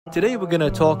Today we're going to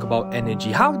talk about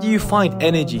energy. How do you find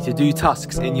energy to do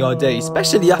tasks in your day,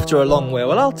 especially after a long way?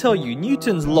 Well, I'll tell you,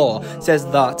 Newton's law says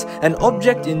that an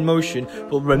object in motion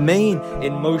will remain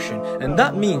in motion. And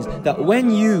that means that when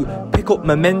you pick up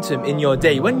momentum in your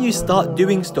day, when you start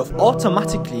doing stuff,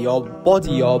 automatically your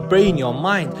body, your brain, your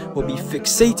mind will be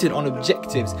fixated on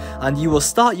objectives, and you will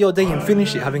start your day and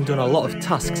finish it having done a lot of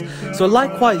tasks. So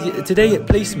likewise, today at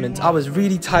placement, I was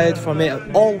really tired from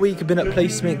it. All week I've been at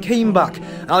placement, came back,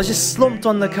 and I was just slumped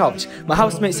on the couch. My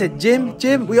housemate said,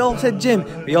 Jim, we all said gym.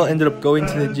 We all ended up going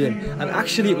to the gym, and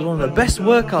actually it was one of the best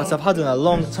workouts I've had in a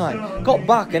long time. Got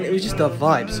back and it was just a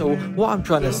vibe. So what I'm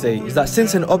trying to say is that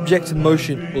since an object in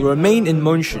motion will remain in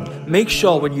motion, make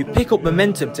sure when you pick up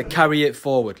momentum to carry it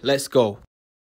forward. Let's go.